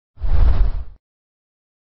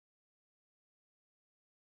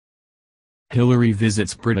Hillary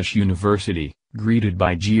visits British University, greeted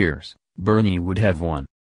by jeers, Bernie would have won.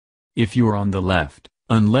 If you're on the left,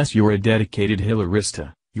 unless you're a dedicated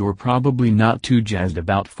Hillarista, you're probably not too jazzed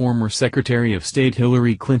about former Secretary of State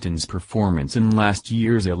Hillary Clinton's performance in last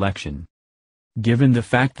year's election. Given the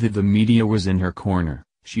fact that the media was in her corner,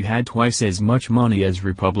 she had twice as much money as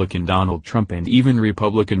Republican Donald Trump, and even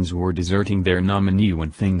Republicans were deserting their nominee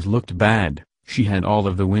when things looked bad, she had all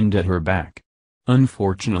of the wind at her back.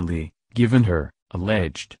 Unfortunately, given her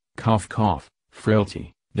alleged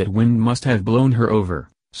frailty, that wind must have blown her over,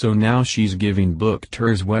 so now she's giving book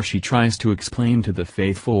tours where she tries to explain to the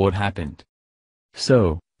faithful what happened.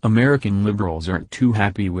 So, American liberals aren't too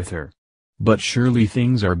happy with her. But surely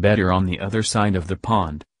things are better on the other side of the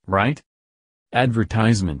pond, right?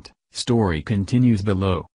 Advertisement, story continues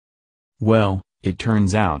below. Well, it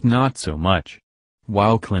turns out not so much.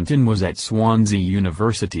 While Clinton was at Swansea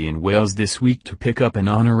University in Wales this week to pick up an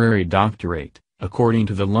honorary doctorate, according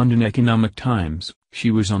to the London Economic Times, she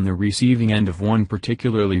was on the receiving end of one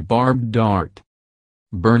particularly barbed dart.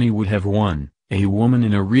 Bernie would have won, a woman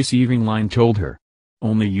in a receiving line told her.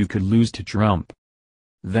 Only you could lose to Trump.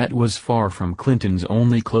 That was far from Clinton's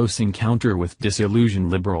only close encounter with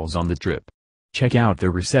disillusioned liberals on the trip. Check out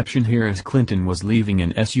the reception here as Clinton was leaving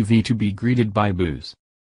an SUV to be greeted by boos.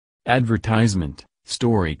 Advertisement,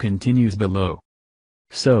 story continues below.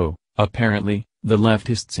 So, apparently, the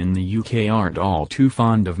leftists in the UK aren't all too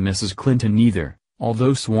fond of Mrs. Clinton either,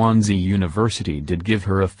 although Swansea University did give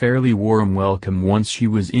her a fairly warm welcome once she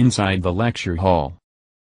was inside the lecture hall.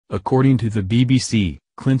 According to the BBC,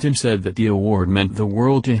 Clinton said that the award meant the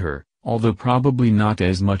world to her, although probably not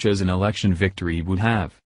as much as an election victory would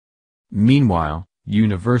have. Meanwhile,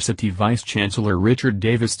 University Vice-Chancellor Richard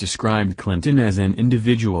Davis described Clinton as an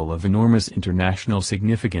individual of enormous international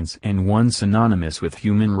significance and one synonymous with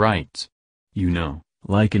human rights. You know,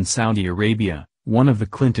 like in Saudi Arabia, one of the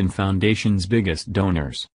Clinton Foundation's biggest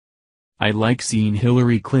donors. I like seeing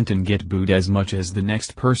Hillary Clinton get booed as much as the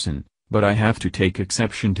next person, but I have to take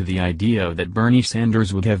exception to the idea that Bernie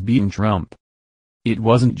Sanders would have beaten Trump. It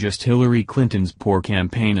wasn't just Hillary Clinton's poor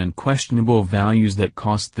campaign and questionable values that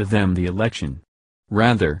cost them the election.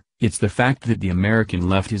 Rather, it's the fact that the American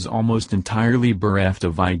left is almost entirely bereft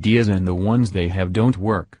of ideas, and the ones they have don't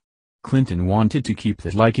work. Clinton wanted to keep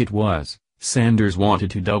that like it was, Sanders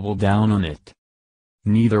wanted to double down on it.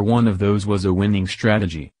 Neither one of those was a winning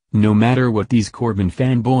strategy, no matter what these Corbyn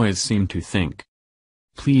fanboys seem to think.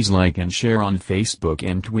 Please like and share on Facebook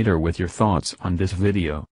and Twitter with your thoughts on this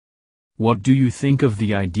video. What do you think of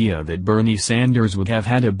the idea that Bernie Sanders would have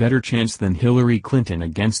had a better chance than Hillary Clinton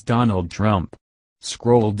against Donald Trump?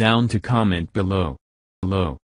 Scroll down to comment below.